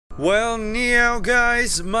Well, meow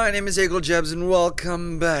guys, my name is Jebs and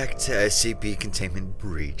welcome back to SCP Containment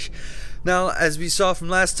Breach. Now, as we saw from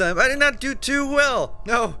last time, I did not do too well.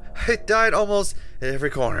 No, I died almost at every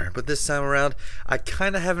corner. But this time around, I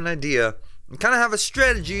kind of have an idea. I kind of have a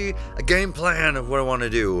strategy, a game plan of what I want to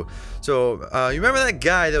do. So, you remember that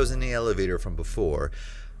guy that was in the elevator from before?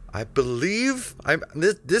 I believe,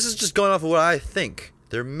 this is just going off of what I think.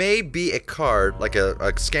 There may be a card, like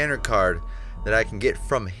a scanner card, that I can get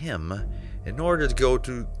from him in order to go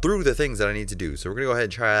through the things that I need to do. So we're gonna go ahead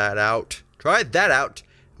and try that out. Try that out.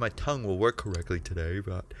 My tongue will work correctly today,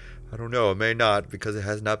 but I don't know. It may not because it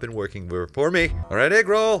has not been working for me. All right, egg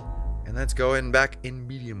roll, and let's go in back in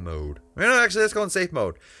medium mode. No, actually, let's go in safe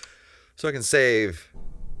mode, so I can save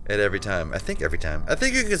at every time. I think every time. I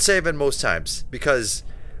think you can save it most times because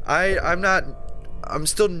I'm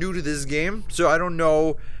still new to this game, so I don't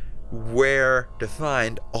know where to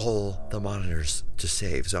find all the monitors to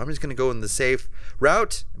save. So I'm just gonna go in the safe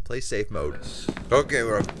route and play safe mode. Okay,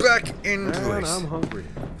 we're back in place. I'm hungry.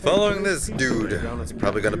 Following this dude, he's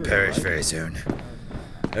probably gonna perish very soon.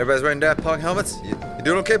 Everybody's wearing Daft Punk helmets. You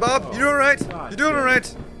doing okay, Bob? You doing alright? You doing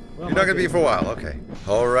alright? You're not gonna be for a while, okay.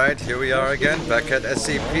 Alright, here we are again, back at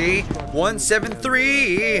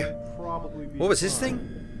SCP-173. What was his thing?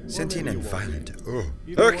 Sentient and violent. Oh.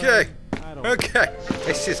 Okay. Okay.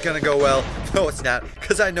 It's just gonna go well. No, it's not,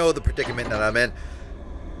 because I know the predicament that I'm in.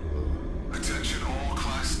 Attention all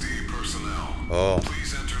Class D personnel. Oh.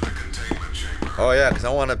 Please enter the containment chamber. Oh yeah, because I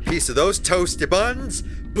want a piece of those toasty buns.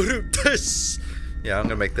 Yeah, I'm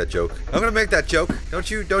gonna make that joke. I'm gonna make that joke. Don't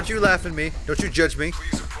you laugh at me. Don't you judge me.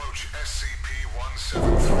 Please approach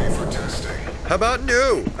SCP-173 for testing. How about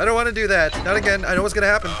no? I don't want to do that. Not again. I know what's gonna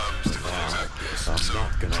happen.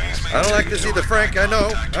 I don't like this either, Frank. I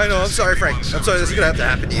know. I'm sorry, Frank. I'm sorry. This is gonna have to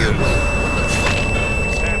happen to you.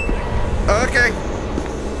 Okay.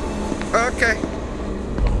 Okay.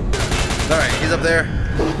 Alright, he's up there.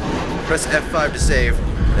 Press F5 to save.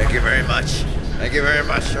 Thank you very much. Thank you very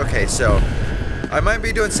much. Okay, so I might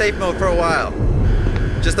be doing safe mode for a while.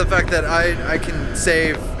 Just the fact that I can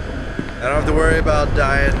save. I don't have to worry about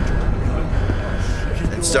dying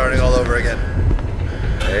and starting all over again.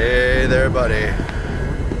 Hey there, buddy.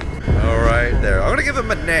 Alright, there. I'm gonna give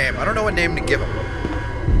him a name. I don't know what name to give him.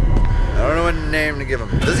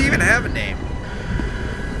 Does he even have a name?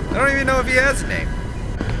 I don't even know if he has a name.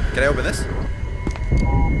 Can I open this?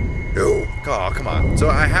 No. Oh, come on. So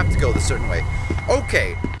I have to go this certain way.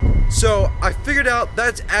 Okay. So I figured out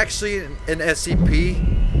that's actually an SCP.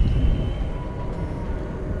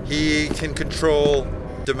 He can control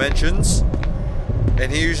dimensions.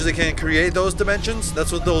 And he usually can create those dimensions.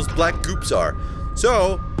 That's what those black goops are.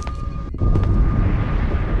 So,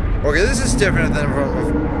 okay, this is different than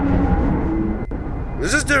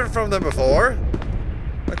before.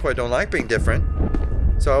 I quite don't like being different.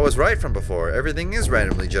 So I was right from before. Everything is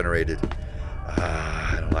randomly generated.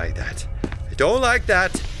 I don't like that. I don't like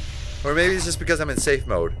that. Or maybe it's just because I'm in safe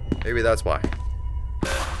mode. Maybe that's why.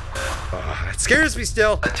 It scares me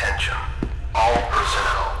still. Attention. All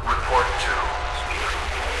personnel report to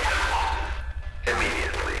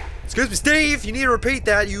immediately. Excuse me, Steve. You need to repeat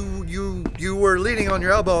that. You were leaning on your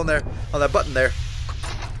elbow on there, on that button there,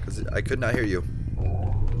 because I could not hear you.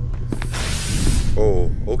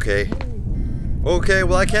 Oh, okay. Okay.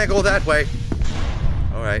 Well, I can't go that way.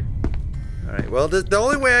 All right. All right. Well, the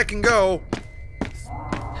only way I can go.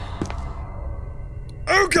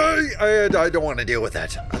 Okay. I don't want to deal with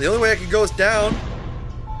that. The only way I can go is down,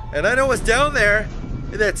 and I know what's down there.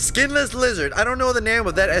 That skinless lizard. I don't know the name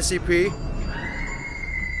of that SCP.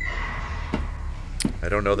 I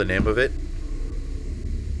don't know the name of it.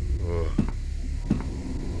 Oh.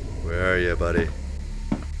 Where are you, buddy?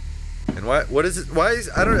 And what is it? Why is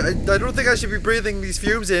I don't think I should be breathing these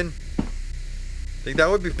fumes in. I think that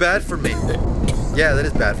would be bad for me. Yeah, that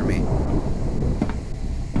is bad for me.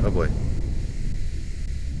 Oh boy.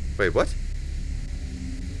 Wait, what?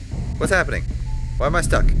 What's happening? Why am I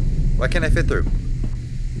stuck? Why can't I fit through?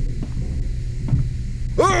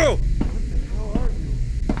 Oh!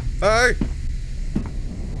 Hi!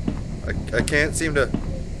 I can't seem to.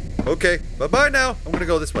 Okay, bye-bye now. I'm gonna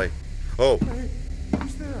go this way. Oh. Hey,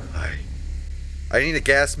 who's there? Hi. I need a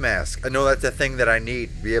gas mask. I know that's the thing that I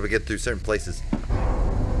need to be able to get through certain places.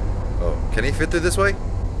 Oh, can he fit through this way?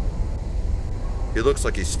 He looks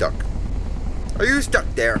like he's stuck. Are you stuck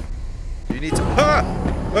there? You need some. Ah!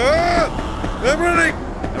 Ah! I'm running!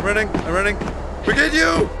 I'm running! Forget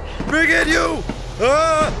you! Forget you!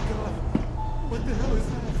 Ah! What the hell is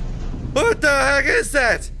that? What the heck is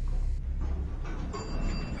that?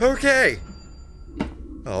 Okay.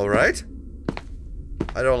 Alright.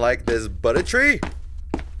 I don't like this buttotry.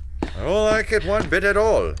 I don't like it one bit at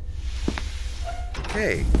all.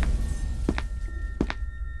 Okay.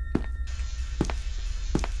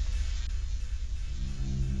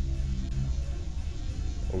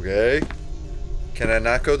 Okay. Can I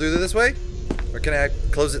not go through this way? Or can I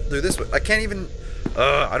close it through this way? I can't even...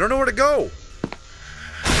 I don't know where to go.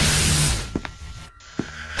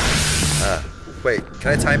 Wait,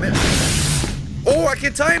 can I time it? Oh, I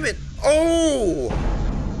can time it! Oh!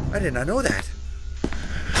 I did not know that.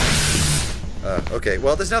 Okay,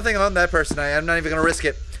 well, there's nothing on that person. I'm not even gonna risk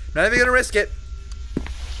it. Not even gonna risk it.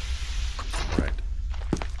 Alright.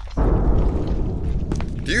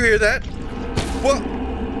 Do you hear that? What?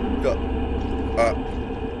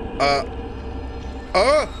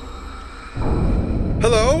 Hello?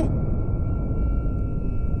 Hello?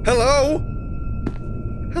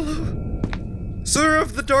 Hello? Sir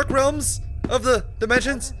of the Dark Realms? Of the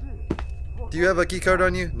Dimensions? Do you have a keycard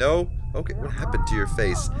on you? No? Okay, what happened to your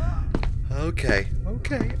face? Okay,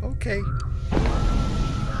 okay, okay.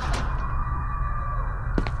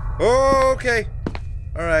 Okay.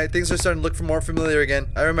 Alright, things are starting to look more familiar again.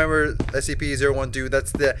 I remember SCP-012.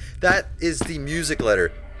 That is the music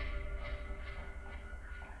letter.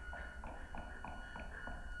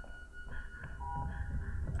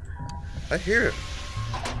 I hear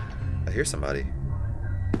somebody.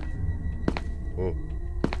 Whoa.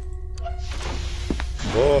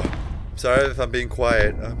 Whoa. I'm sorry if I'm being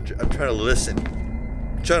quiet. I'm trying to listen.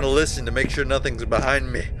 I'm trying to listen to make sure nothing's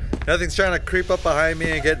behind me. Nothing's trying to creep up behind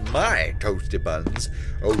me and get my toasty buns.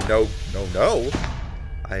 Oh, no, no, no.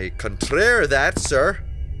 I contraire that, sir.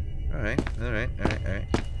 Alright.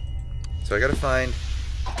 So I gotta find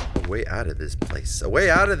a way out of this place. A way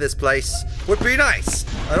out of this place would be nice.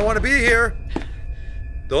 I don't want to be here.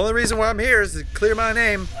 The only reason why I'm here is to clear my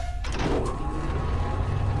name.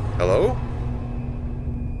 Hello?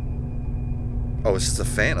 Oh, it's just a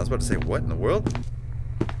fan. I was about to say, what in the world?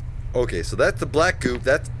 Okay, so that's the black goop.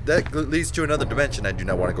 That leads to another dimension I do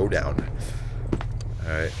not want to go down.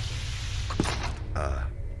 Alright.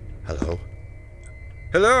 Hello?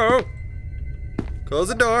 Hello? Close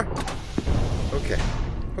the door. Okay.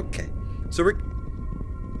 Okay. So we're...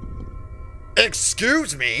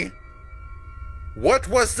 Excuse me? What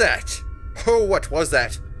was that? Oh, what was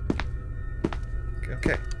that?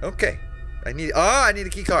 Okay. Okay. I need a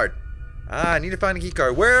key card. I need to find a key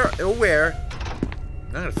card. Where? Oh, where?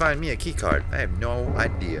 I'm gonna find me a key card. I have no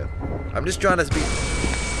idea. I'm just trying to be...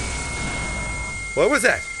 What was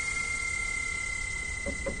that?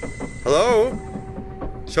 Hello?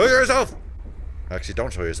 Show yourself! Actually,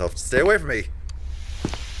 don't show yourself. Stay away from me.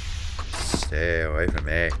 Stay away from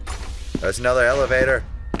me. There's another elevator.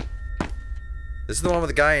 This is the one with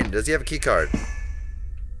the guy in. Does he have a key card?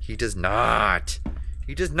 He does not.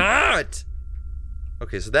 He does not!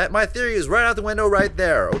 Okay, so that, my theory is right out the window right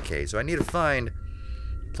there. Okay, so I need to find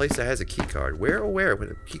a place that has a key card. Where, oh where would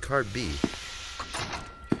a key card be?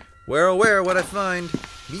 Where, oh where would I find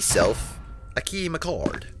myself a key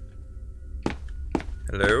card?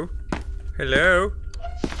 Hello? Hello?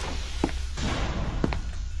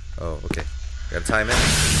 Oh, okay. Gotta time it.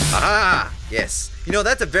 Ah! Yes. You know,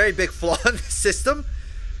 that's a very big flaw in the system.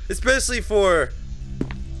 Especially for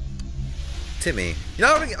Timmy. You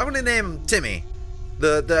know, I'm gonna name him Timmy.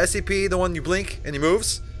 The SCP, the one you blink and he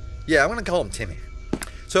moves. Yeah, I'm gonna call him Timmy.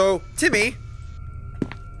 So, Timmy,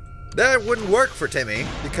 that wouldn't work for Timmy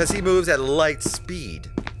because he moves at light speed.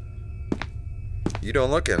 You don't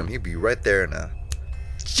look at him, he'd be right there in a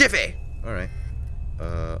jiffy. Alright.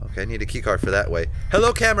 Okay, I need a keycard for that way.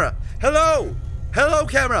 Hello, camera! Hello! Hello,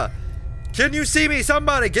 camera! Can you see me?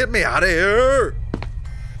 Somebody get me out of here!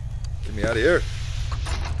 Get me out of here.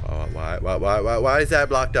 Oh, why is that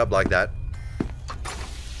blocked up like that?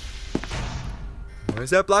 Why is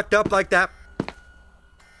that blocked up like that?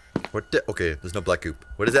 What the? Okay, there's no black goop.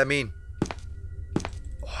 What does that mean?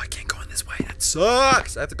 Oh, I can't go in this way. That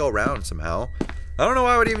sucks! I have to go around somehow. I don't know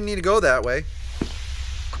why I would even need to go that way.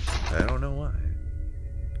 I don't know why.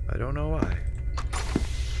 I don't know why.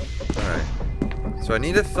 Alright. So I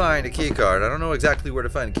need to find a key card. I don't know exactly where to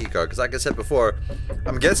find a key card, because like I said before,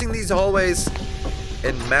 I'm guessing these hallways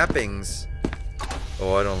and mappings...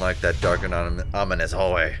 Oh, I don't like that dark and ominous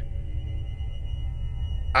hallway.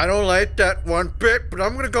 I don't like that one bit, but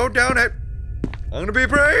I'm gonna go down it. I'm gonna be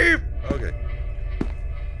brave. Okay.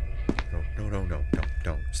 No,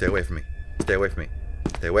 don't. Stay away from me. Stay away from me.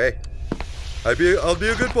 Stay away. I'll be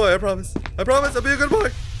a good boy, I promise. I promise I'll be a good boy.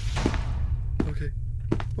 Okay.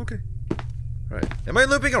 Okay. Alright. Am I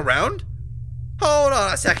looping around? Hold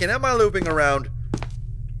on a second. Am I looping around?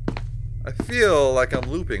 I feel like I'm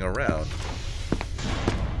looping around.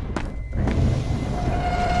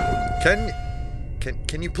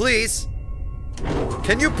 Can you please?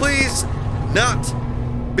 Can you please not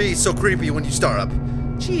be so creepy when you start up?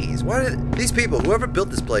 Jeez, why did these people, whoever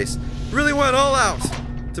built this place, really went all out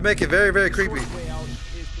to make it very, very creepy? Way out is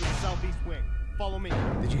through the southeast wing. Follow me.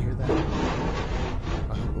 Did you hear that?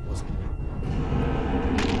 I hope it wasn't.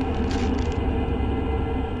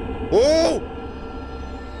 Oh!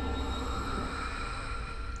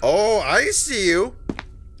 Oh, I see you.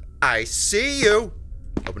 I see you.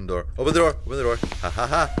 Open the door. Open the door. Open the door. Ha ha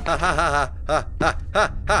ha ha ha ha ha ha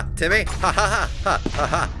ha ha. Timmy. Ha ha ha ha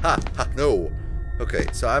ha ha ha. No. Okay,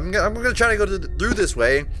 so I'm gonna try to go through this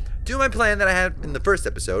way. Do my plan that I had in the first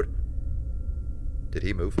episode. Did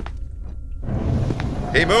he move?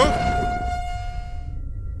 He moved.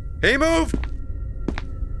 He moved.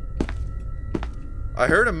 I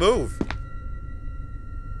heard him move.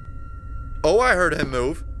 Oh, I heard him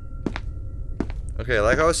move. Okay,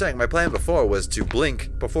 like I was saying, my plan before was to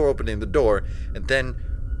blink before opening the door and then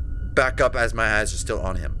back up as my eyes are still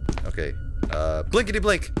on him. Okay, blinkety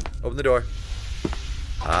blink. Open the door.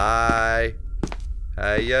 Hi.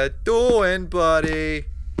 How ya doing, buddy?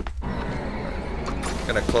 I'm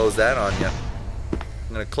gonna close that on you.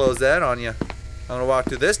 I'm gonna close that on you. I'm gonna walk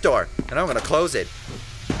through this door and I'm gonna close it.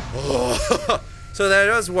 Oh, so that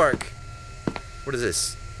does work. What is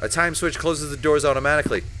this? A time switch closes the doors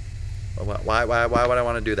automatically. Why would I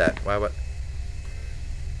want to do that? Why would...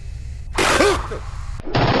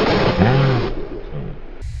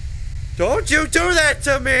 Don't you do that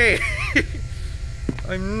to me!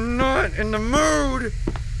 I'm not in the mood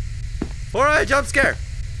for a jump scare.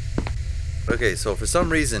 Okay, so for some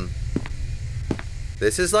reason,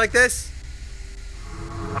 this is like this.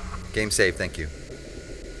 Game saved, thank you.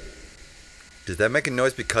 Did that make a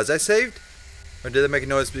noise because I saved? Or did it make a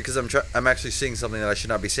noise because I'm actually seeing something that I should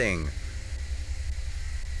not be seeing?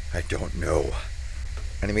 I don't know.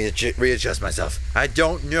 I need to readjust myself. I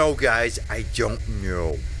don't know, guys. I don't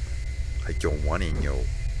know. I don't want to know.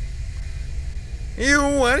 You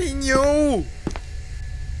want to know?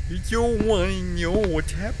 You don't want to know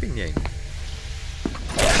what's happening.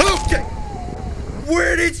 Okay.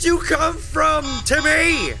 Where did you come from,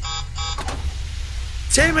 Timmy?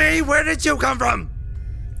 Timmy, where did you come from?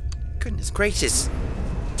 Goodness gracious.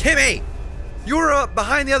 Timmy! You were up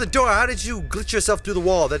behind the other door. How did you glitch yourself through the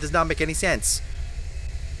wall? That does not make any sense.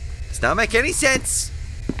 Does not make any sense.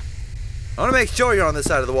 I want to make sure you're on this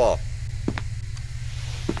side of the wall.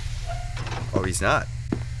 Oh, he's not.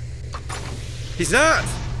 He's not!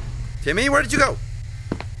 Timmy, where did you go?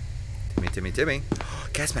 Timmy.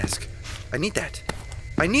 Gas mask. I need that.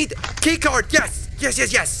 I need key card. Yes!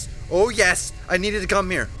 Yes! Oh, yes. I needed to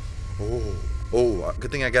come here. Oh,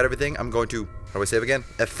 good thing I got everything. I'm going to... How do I save again?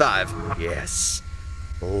 F5. Yes.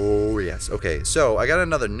 Oh, yes. Okay, so I got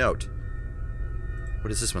another note. What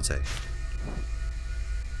does this one say?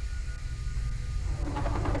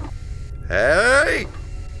 Hey!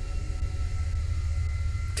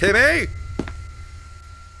 Timmy!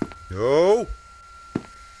 No!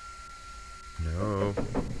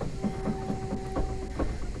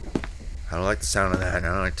 I don't like the sound of that. I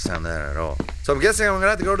don't like the sound of that at all. So I'm guessing I'm going to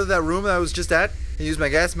have to go to that room that I was just at and use my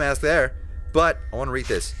gas mask there. But I want to read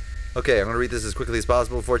this. Okay, I'm going to read this as quickly as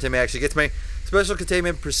possible before Timmy actually gets me. Special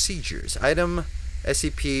Containment Procedures. Item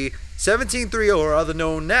SCP-1730, or other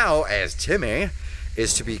known now as Timmy,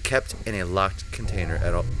 is to be kept in a locked container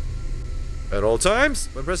at all times.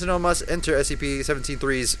 When personnel must enter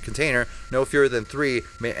SCP-1730's container, no fewer than 3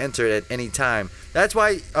 may enter it at any time. That's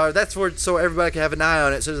why, that's for so everybody can have an eye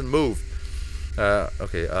on it so it doesn't move.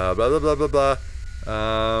 Okay, blah, blah, blah, blah, blah.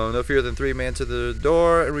 No fewer than 3 may enter the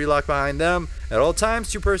door and relock behind them. At all times,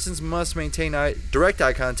 2 persons must maintain direct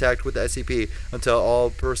eye contact with the SCP until all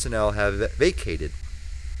personnel have vacated.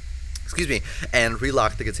 And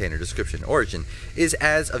relock the container. Description. Origin is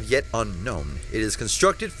as of yet unknown. It is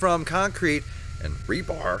constructed from concrete and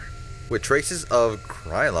rebar with traces of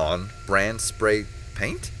Krylon brand spray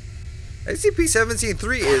paint.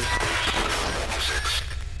 SCP-1730 is...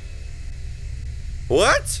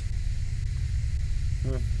 What?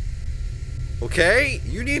 Okay,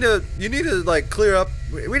 you need to like clear up.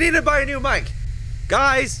 We need to buy a new mic,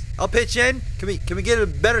 guys. I'll pitch in. Can we get a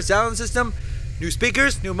better sound system? New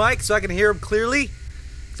speakers, new mic, so I can hear them clearly.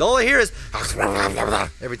 So all I hear is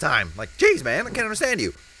every time. Like, geez, man, I can't understand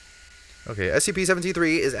you. Okay,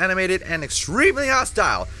 SCP-1730 is animated and extremely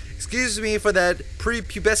hostile. Excuse me for that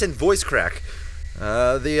prepubescent voice crack.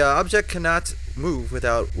 The object cannot move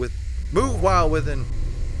while within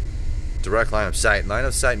direct line of sight. Line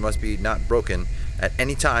of sight must be not broken at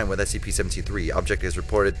any time with SCP-1730. Object is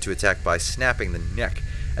reported to attack by snapping the neck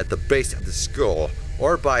at the base of the skull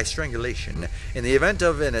or by strangulation. In the event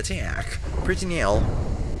of an attack, personnel...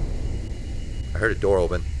 I heard a door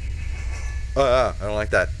open. I don't like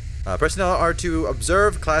that. Personnel are to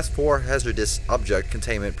observe Class 4 hazardous object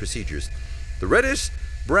containment procedures. The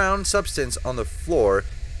reddish-brown substance on the floor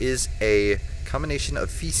is a combination of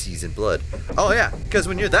feces and blood. Oh yeah, because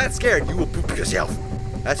when you're that scared, you will poop yourself.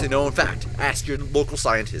 That's a known fact. Ask your local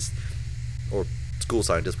scientist. Or school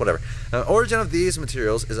scientist, whatever. Origin of these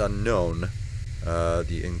materials is unknown.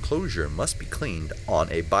 The enclosure must be cleaned on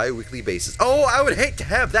a bi-weekly basis. Oh, I would hate to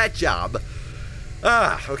have that job.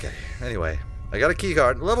 Okay. Anyway, I got a key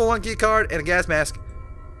card, level 1 key card, and a gas mask.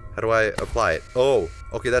 How do I apply it? Oh,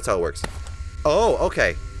 okay, that's how it works. Oh,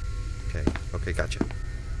 okay. Okay, gotcha.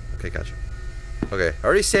 Okay, I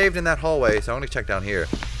already saved in that hallway, so I'm gonna check down here.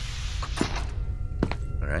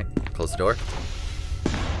 Alright, close the door.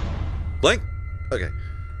 Blink! Okay.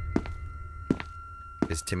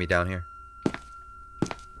 Is Timmy down here?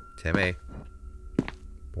 Timmy.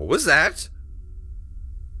 What was that?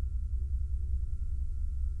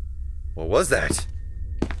 What was that?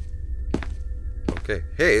 Okay.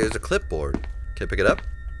 Hey, there's a clipboard. Can I pick it up?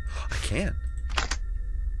 I can.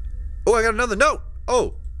 Oh, I got another note!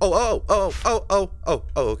 Oh,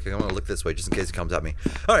 okay, I'm gonna look this way just in case it comes at me.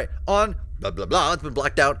 Alright, on blah blah blah, it's been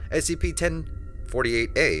blacked out.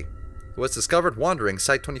 SCP-1048-A was discovered wandering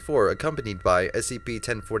Site 24, accompanied by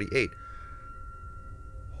SCP-1048.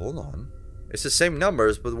 Hold on. It's the same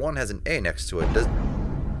numbers, but one has an A next to it.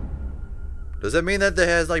 Does that mean that it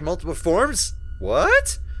has, like, multiple forms?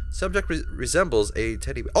 What? Subject resembles a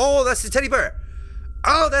teddy bear. Oh, that's the teddy bear!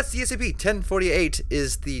 Oh, that's the SCP-1048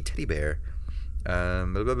 is the teddy bear.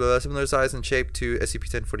 Similar size and shape to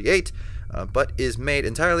SCP-1048, but is made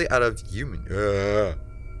entirely out of human.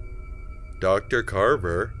 Dr.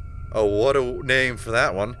 Carver, oh what a name for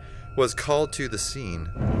that one, was called to the scene.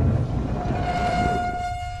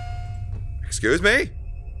 Excuse me?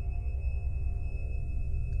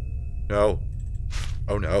 No.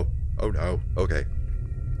 Oh no. Oh no. Okay.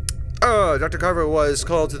 Dr. Carver was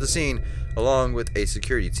called to the scene along with a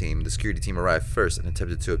security team. The security team arrived first and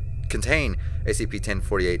attempted to contain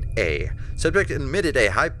SCP-1048-A. Subject emitted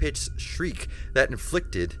a high-pitched shriek that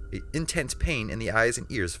inflicted intense pain in the eyes and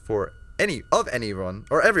ears for everyone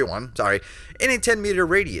in a 10-meter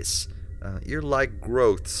radius. Ear-like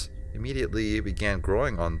growths immediately began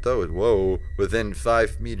growing on those within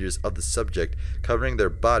 5 meters of the subject, covering their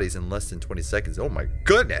bodies in less than 20 seconds. Oh my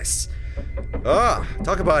goodness!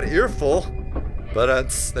 Talk about earful. But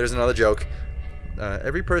there's another joke.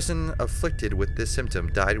 Every person afflicted with this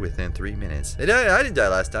symptom died within 3 minutes. I didn't die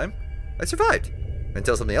last time. I survived.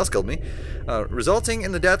 Until something else killed me. Resulting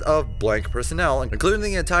in the death of blank personnel, including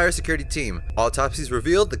the entire security team. Autopsies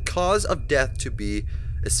revealed the cause of death to be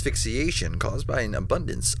asphyxiation caused by an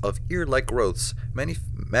abundance of ear-like growths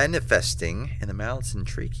manifesting in the mouths and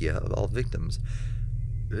trachea of all victims.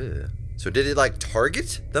 Ugh. So did it, like,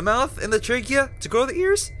 target the mouth and the trachea to grow the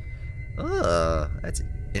ears? That's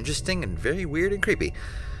interesting and very weird and creepy.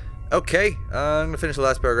 Okay, I'm gonna finish the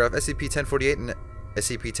last paragraph. SCP-1048 and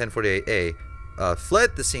SCP-1048-A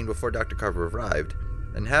fled the scene before Dr. Carver arrived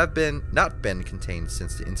and have not been contained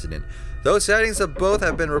since the incident. Though sightings of both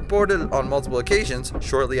have been reported on multiple occasions,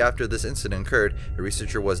 shortly after this incident occurred, a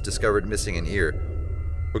researcher was discovered missing an ear.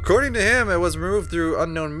 According to him, it was removed through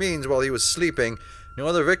unknown means while he was sleeping. No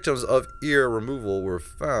other victims of ear removal were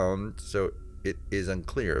found, so it is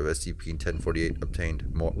unclear if SCP-1048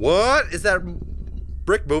 obtained more. What is that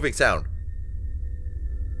brick moving sound?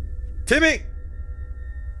 Timmy!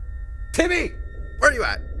 Timmy! Where are you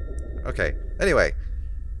at? Okay, anyway.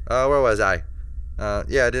 Where was I?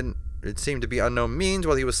 It seemed to be unknown means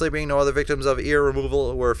while he was sleeping. No other victims of ear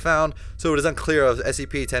removal were found, so it is unclear if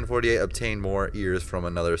SCP-1048 obtained more ears from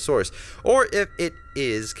another source, or if it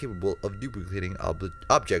is capable of duplicating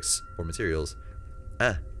objects or materials.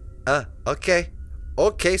 Okay.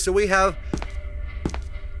 Okay, so we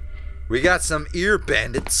got some ear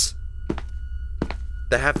bandits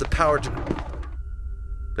that have the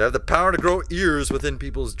power to grow ears within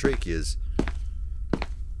people's tracheas.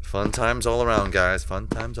 Fun times all around, guys. Fun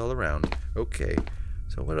times all around. Okay.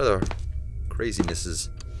 So what other crazinesses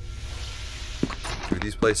do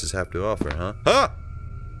these places have to offer, huh? Huh?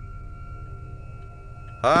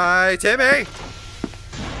 Hi, Timmy!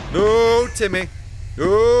 No, Timmy!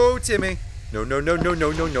 No, Timmy! No, no, no, no,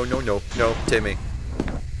 no, no, no, no, no, no, Timmy.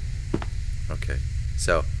 Okay.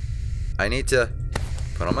 So, I need to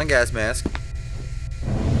put on my gas mask.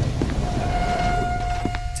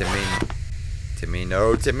 Timmy,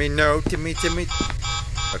 no, Timmy, no, Timmy.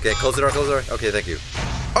 Okay, close the door, close the door. Okay, thank you.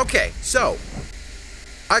 Okay, so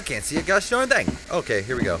I can't see a gosh darn thing. Okay,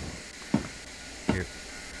 here we go.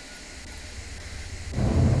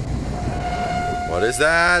 What is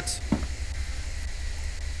that?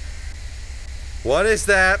 What is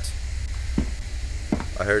that?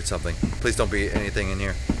 I heard something. Please don't be anything in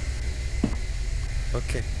here.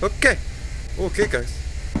 Okay. Okay. Okay, guys.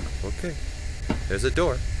 Okay. There's a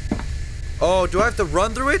door. Oh, do I have to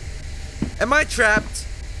run through it? Am I trapped?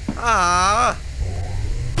 Ah.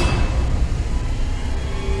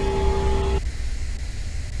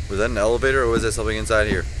 Was that an elevator or was there something inside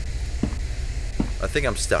here? I think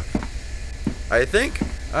I'm stuck. I think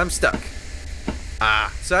I'm stuck.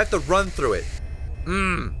 Ah, so I have to run through it.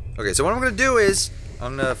 Okay, so what I'm gonna do is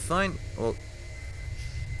I'm gonna find. Well,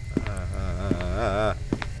 I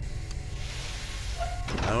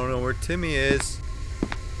don't know where Timmy is.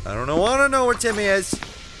 I don't wanna know where Timmy is.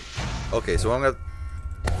 Okay, so what I'm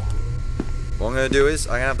gonna do is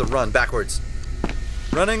I'm gonna have to run backwards.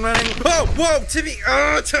 Running. Whoa, whoa, Timmy!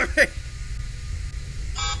 Oh, Timmy!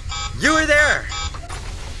 You were there!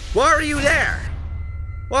 Why were you there?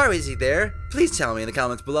 Why was he there? Please tell me in the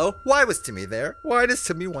comments below. Why was Timmy there? Why does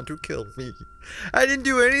Timmy want to kill me? I didn't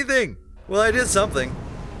do anything. Well, I did something.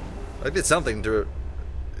 I did something to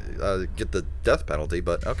get the death penalty,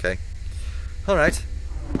 but okay. Alright.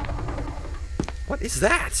 What is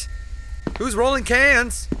that? Who's rolling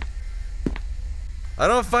cans? I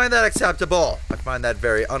don't find that acceptable. I find that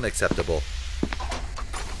very unacceptable.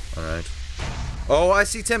 Alright. Oh, I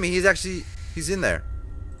see Timmy. He's in there.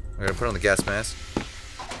 I'm gonna put on the gas mask.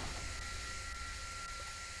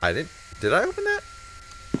 Did I open that?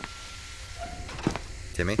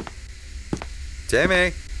 Timmy?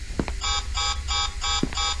 Timmy!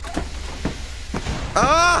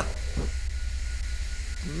 Ah!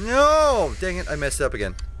 No! Dang it, I messed up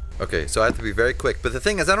again. Okay, so I have to be very quick. But the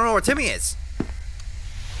thing is, I don't know where Timmy is.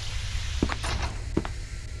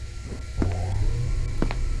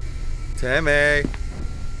 Timmy!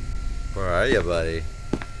 Where are you, buddy?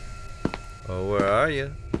 Oh, where are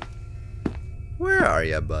you? Where are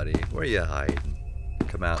you, buddy? Where you hiding?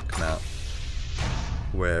 Come out,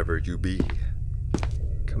 wherever you be.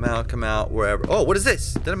 Come out, wherever. Oh, what is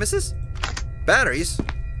this? Did I miss this? Batteries?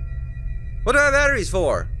 What do I have batteries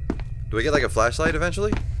for? Do I get like a flashlight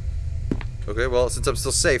eventually? Okay, well, since I'm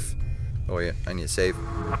still safe. Oh, yeah, I need to save.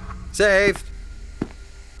 Saved!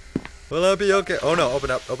 Will I be okay? Oh no,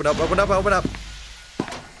 open up.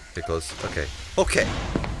 Okay, close. Okay.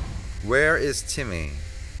 Where is Timmy?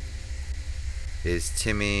 Is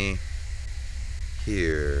Timmy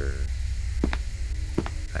here?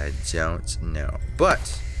 I don't know.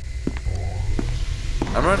 But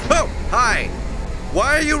I'm running. Oh! Hi!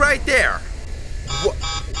 Why are you right there? What?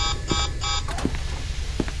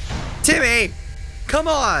 Timmy! Come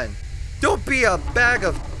on! Don't be a bag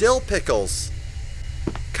of dill pickles.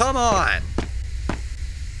 Come on!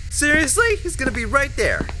 Seriously? He's gonna be right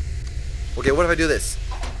there. Okay, what if I do this?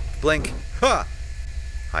 Blink. Huh!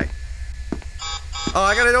 Hi. Oh,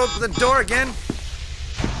 I gotta open the door again.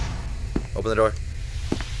 Open the door.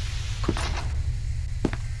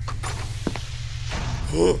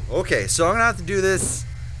 Okay, so I'm gonna have to do this.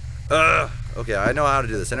 Okay, I know how to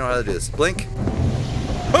do this. Blink.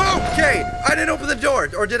 Okay! I didn't open the door,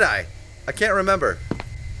 or did I? I can't remember.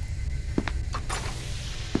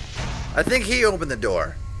 I think he opened the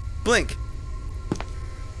door. Blink.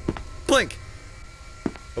 Blink.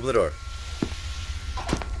 Open the door.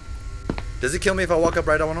 Does he kill me if I walk up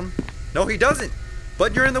right on him? No, he doesn't.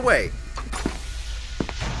 But you're in the way.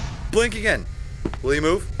 Blink again. Will you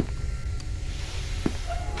move?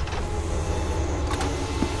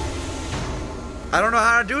 I don't know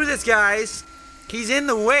how to do this, guys. He's in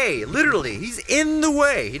the way. Literally, he's in the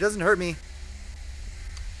way. He doesn't hurt me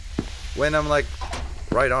when I'm like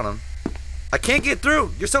right on him. I can't get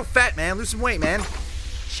through. You're so fat, man. Lose some weight, man.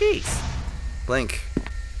 Jeez. Blink.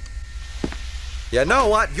 Yeah, know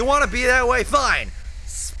what? You want to be that way? Fine.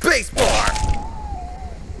 Spacebar.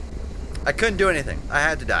 I couldn't do anything. I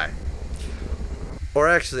had to die. Or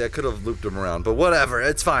actually, I could have looped him around. But whatever.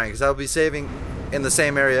 It's fine, because I'll be saving in the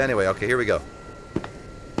same area anyway. Okay, here we go.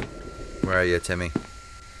 Where are you, Timmy?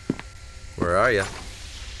 Where are you?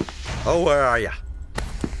 Oh, where are you?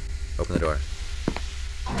 Open the door.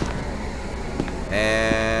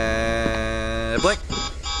 And blink.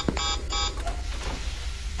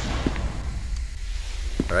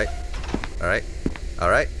 Alright. Alright.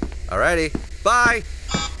 Alright. Alrighty. Bye!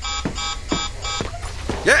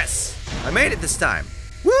 Yes! I made it this time.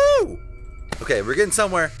 Woo! Okay, we're getting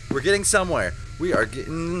somewhere. We are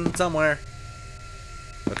getting somewhere.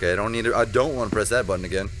 Okay, I don't want to press that button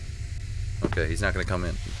again. Okay, he's not gonna come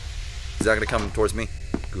in. He's not gonna come towards me.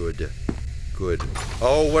 Good.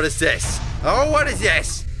 Oh, what is this? Oh, what is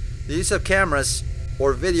this? The use of cameras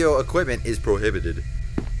or video equipment is prohibited.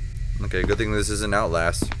 Okay, good thing this isn't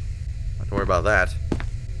Outlast. Don't have to worry about that.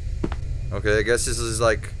 Okay, I guess this is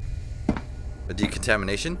like a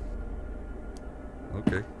decontamination.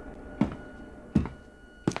 Okay.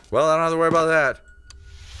 Well, I don't have to worry about that.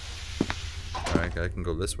 Alright, I can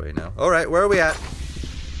go this way now. Alright, where are we at?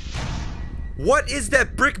 What is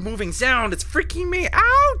that brick moving sound? It's freaking me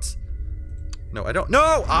out! No, I don't.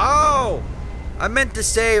 No! Oh! I meant to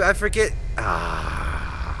save. I forget.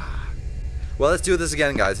 Ah. Well, let's do this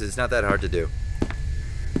again, guys. It's not that hard to do.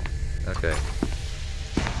 Okay.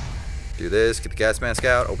 Do this. Get the gas mask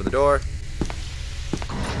out. Open the door.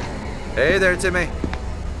 Hey there, Timmy.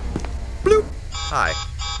 Bloop. Hi.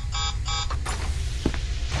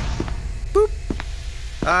 Boop.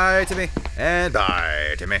 Hi, Timmy. And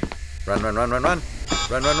bye, Timmy. Run, run, run, run, run.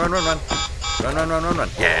 Run, run, run, run, run. Run, run, run, run, run.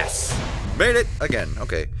 Yes. Made it again.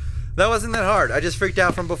 Okay. That wasn't that hard. I just freaked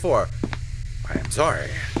out from before. I am sorry.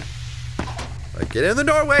 Like, get in the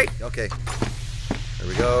doorway. Okay. There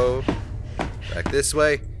we go. Back this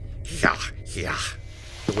way. Yeah, yeah.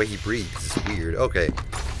 The way he breathes is weird. Okay.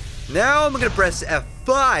 Now I'm gonna press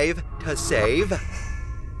F5 to save.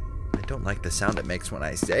 I don't like the sound it makes when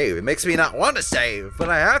I save. It makes me not want to save, but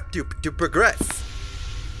I have to progress.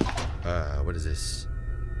 What is this?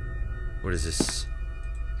 What is this?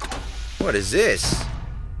 What is this?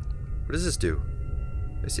 What does this do?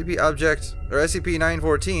 SCP object, or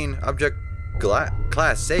SCP-914 object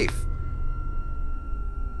class safe.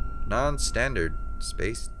 Non-standard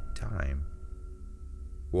space time.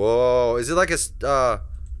 Whoa, is it like a oh,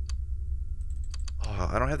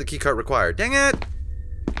 I don't have the keycard required. Dang it!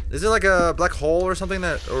 Is it like a black hole or something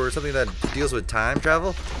that deals with time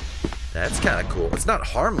travel? That's kind of cool. It's not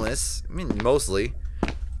harmless. I mean, mostly.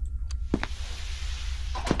 I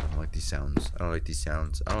don't like these sounds. I don't like these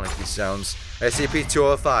sounds. I don't like these sounds.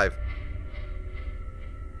 SCP-205.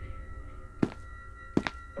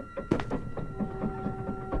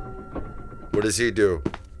 What does he do?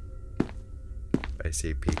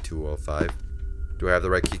 SCP-205. Do I have the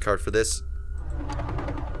right key card for this?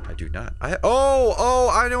 I do not. I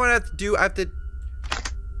know what I have to do. I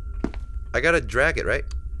gotta drag it, right?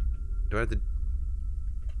 Do I have to...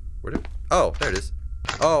 Oh, there it is.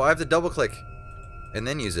 Oh, I have to double click and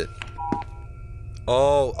then use it.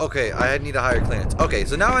 Oh, okay. I need a higher clearance. Okay,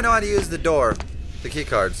 so now I know how to use the door, the key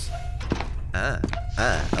cards.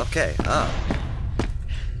 Okay.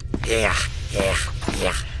 Yeah.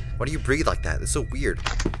 Why do you breathe like that? It's so weird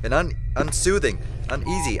and unsoothing,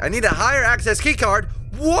 uneasy. I need a higher access key card.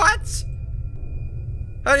 What?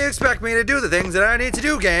 How do you expect me to do the things that I need to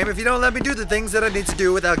do, game, if you don't let me do the things that I need to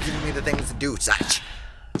do without giving me the things to do such?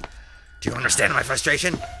 Do you understand my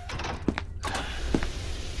frustration?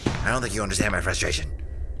 I don't think you understand my frustration.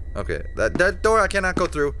 Okay, that door I cannot go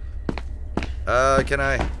through. Can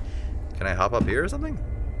I hop up here or something?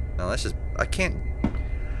 No, that's just, I can't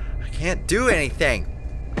do anything.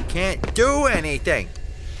 I can't do anything.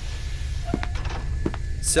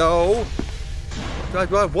 So,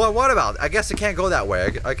 what about? I guess I can't go that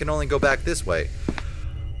way. I can only go back this way.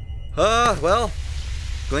 Well,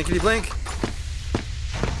 blinkety blink.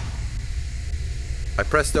 I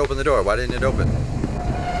pressed to open the door. Why didn't it open?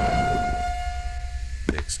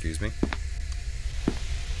 Excuse me.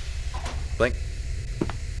 Blink.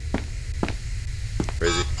 Where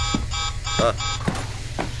is he?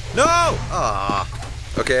 No! Ah.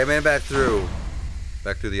 Okay, I made it back through.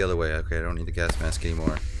 Back through the other way. Okay, I don't need the gas mask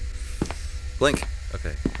anymore. Blink.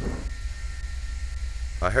 Okay.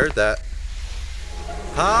 I heard that.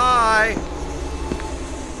 Hi!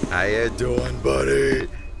 How you doing, buddy?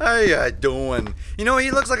 How you doing? You know,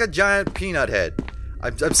 he looks like a giant peanut head.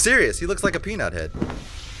 I'm serious. He looks like a peanut head.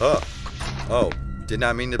 Oh. Did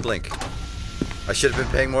not mean to blink. I should have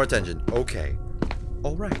been paying more attention. Okay.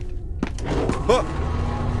 Alright. Oh!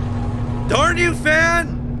 Darn you,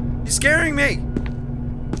 fan! You're scaring me!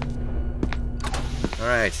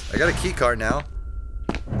 Alright. I got a key card now.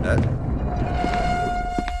 I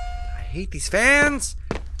hate these fans!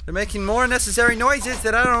 They're making more unnecessary noises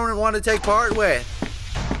that I don't want to take part with.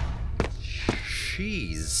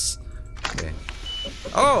 Jeez. Okay.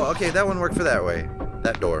 Oh, okay, that one worked for that way.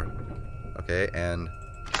 That door. Okay, and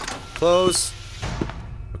close.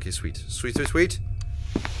 Okay, sweet. Sweet.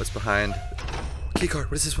 What's behind? Keycard,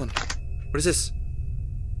 what is this one? What is this?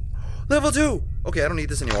 Level 2! Okay, I don't need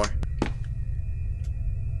this anymore.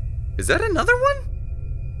 Is that another one?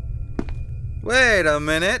 Wait a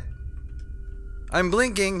minute. I'm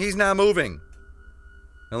blinking, he's not moving.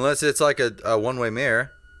 Unless it's like a one-way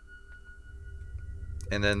mirror.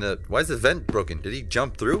 And then why is the vent broken? Did he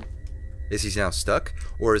jump through? Is he now stuck?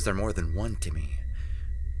 Or is there more than one Timmy?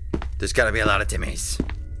 There's gotta be a lot of Timmys.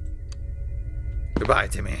 Goodbye,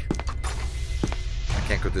 Timmy.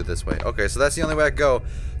 can't go through this way. Okay, so that's the only way I go.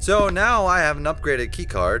 So now I have an upgraded key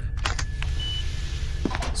card.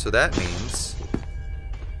 So that means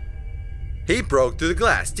he broke through the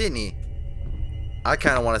glass, didn't he? I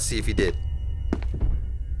kind of want to see if he did.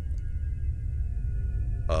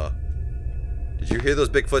 Did you hear those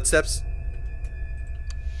big footsteps?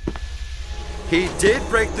 He did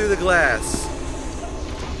break through the glass.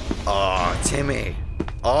 Aw, Timmy.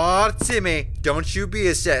 Aw, Timmy. Don't you be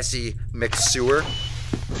a sassy McSewer.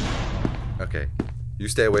 Okay. You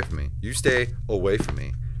stay away from me. You stay away from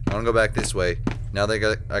me. I want to go back this way. Now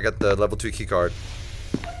that I got the level 2 key card.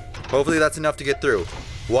 Hopefully that's enough to get through.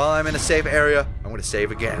 While I'm in a safe area, I'm going to save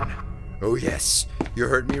again. Oh yes. You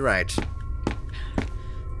heard me right.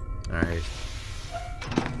 Alright.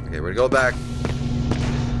 Okay, we're going to go back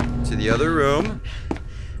to the other room.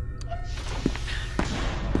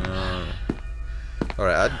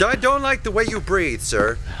 Alright, I don't like the way you breathe,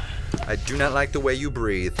 sir. I do not like the way you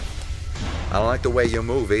breathe. I don't like the way you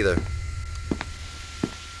move either.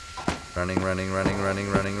 Running, running, running, running,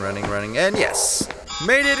 running, running, running, and yes!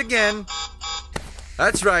 Made it again!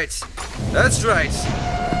 That's right. That's right.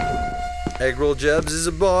 Eggroll Jebs is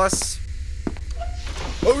a boss.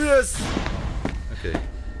 Oh yes! Okay.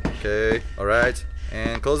 Okay, alright.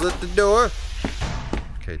 And close up the door.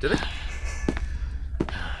 Okay, did it?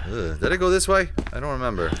 Did I go this way? I don't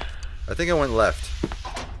remember. I think I went left.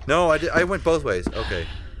 No, I went both ways. Okay.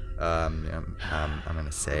 I'm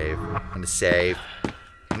gonna save. I'm gonna save. I'm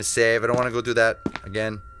gonna save. I don't want to go through that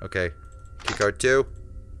again. Okay. Keycard 2.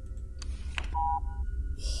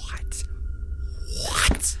 What?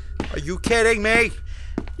 What? Are you kidding me?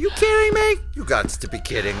 You kidding me? You got to be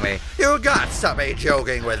kidding me. You got to be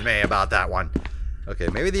joking with me about that one. Okay,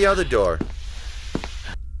 maybe the other door.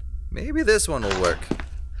 Maybe this one will work.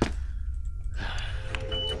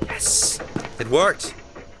 Yes! It worked!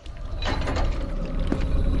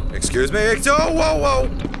 Excuse me? Oh, whoa, whoa!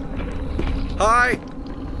 Hi!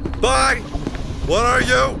 Bye! What are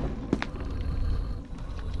you?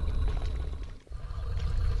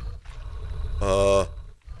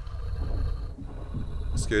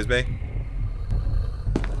 Excuse me?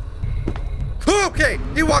 Okay!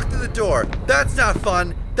 He walked through the door! That's not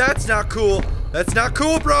fun! That's not cool! That's not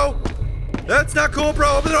cool, bro! That's not cool,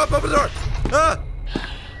 bro! Open the door! Open the door! Ah!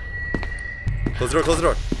 Close the door, close the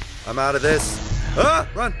door. I'm out of this. Ah!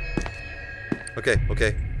 Run! Okay,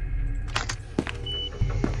 okay.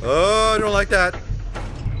 Oh, I don't like that.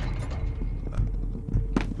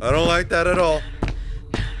 I don't like that at all.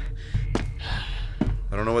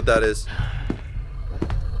 I don't know what that is.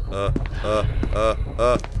 Oh,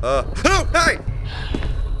 hey!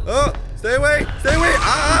 Oh, stay away! Stay away!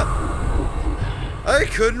 Ah! I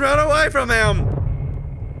couldn't run away from him!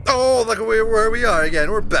 Oh, look where we are again.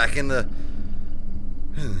 We're back in the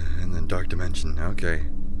dark dimension. Okay.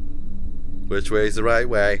 Which way's the right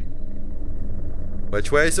way?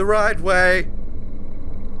 Which way's the right way?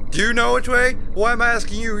 Do you know which way? Why am I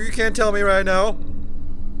asking you? You can't tell me right now.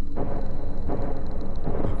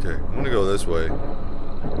 Okay, I'm gonna go this way.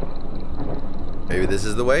 Maybe this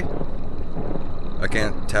is the way? I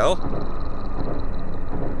can't tell.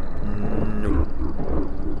 No.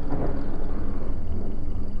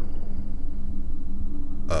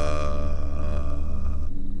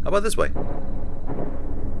 How about this way?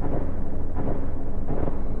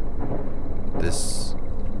 This...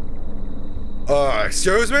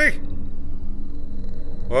 excuse me?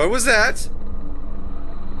 What was that?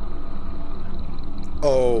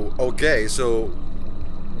 Oh, okay, so...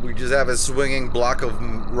 we just have a swinging block of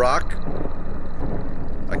rock?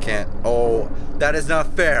 I can't... oh, that is not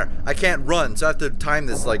fair. I can't run, so I have to time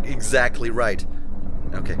this, like, exactly right.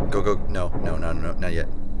 Okay, go, go. No, no, no, no, not yet.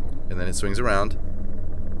 And then it swings around.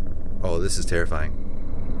 Oh, this is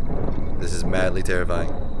terrifying. This is madly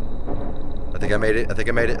terrifying. I think I made it. I think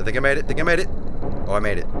I made it. I think I made it. I think I made it. Oh, I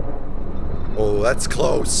made it. Oh, that's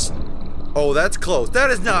close. Oh, that's close. That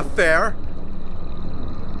is not fair.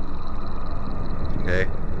 Okay.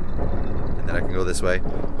 And then I can go this way.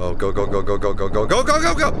 Oh, go, go, go, go, go, go, go, go, go,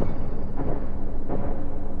 go, go!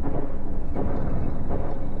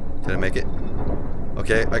 Did I make it?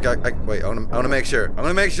 Okay, wait, I wanna make sure. I'm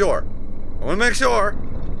gonna make sure. I wanna make sure.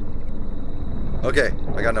 Okay,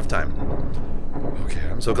 I got enough time. Okay,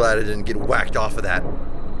 I'm so glad I didn't get whacked off of that.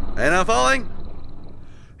 And I'm falling.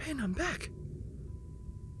 And I'm back.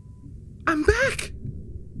 I'm back.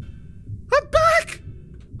 I'm back.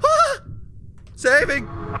 Ah! Saving.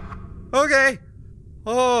 Okay.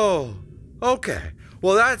 Oh, okay.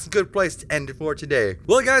 Well, that's a good place to end it for today.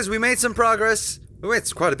 Well, guys, we made some progress. We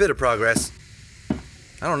made quite a bit of progress.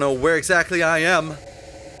 I don't know where exactly I am.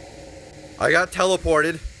 I got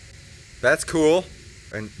teleported. That's cool.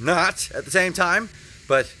 and not at the same time.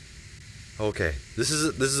 But okay, this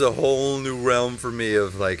is a whole new realm for me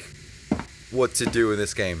of like what to do in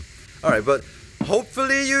this game. All right, but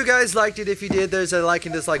hopefully you guys liked it. If you did, there's a like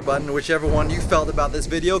and dislike button. Whichever one you felt about this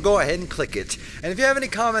video, go ahead and click it. And if you have any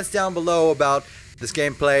comments down below about this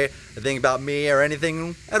gameplay, a thing about me, or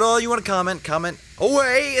anything at all you want to comment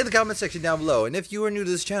away in the comment section down below. And if you are new to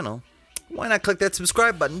this channel, why not click that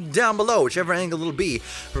subscribe button down below, whichever angle it'll be.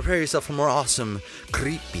 Prepare yourself for more awesome,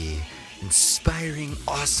 creepy, inspiring,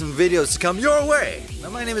 awesome videos to come your way. Now,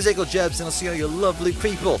 my name is Eagle Jebs, and I'll see all you lovely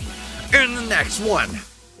people in the next one.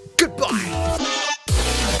 Goodbye.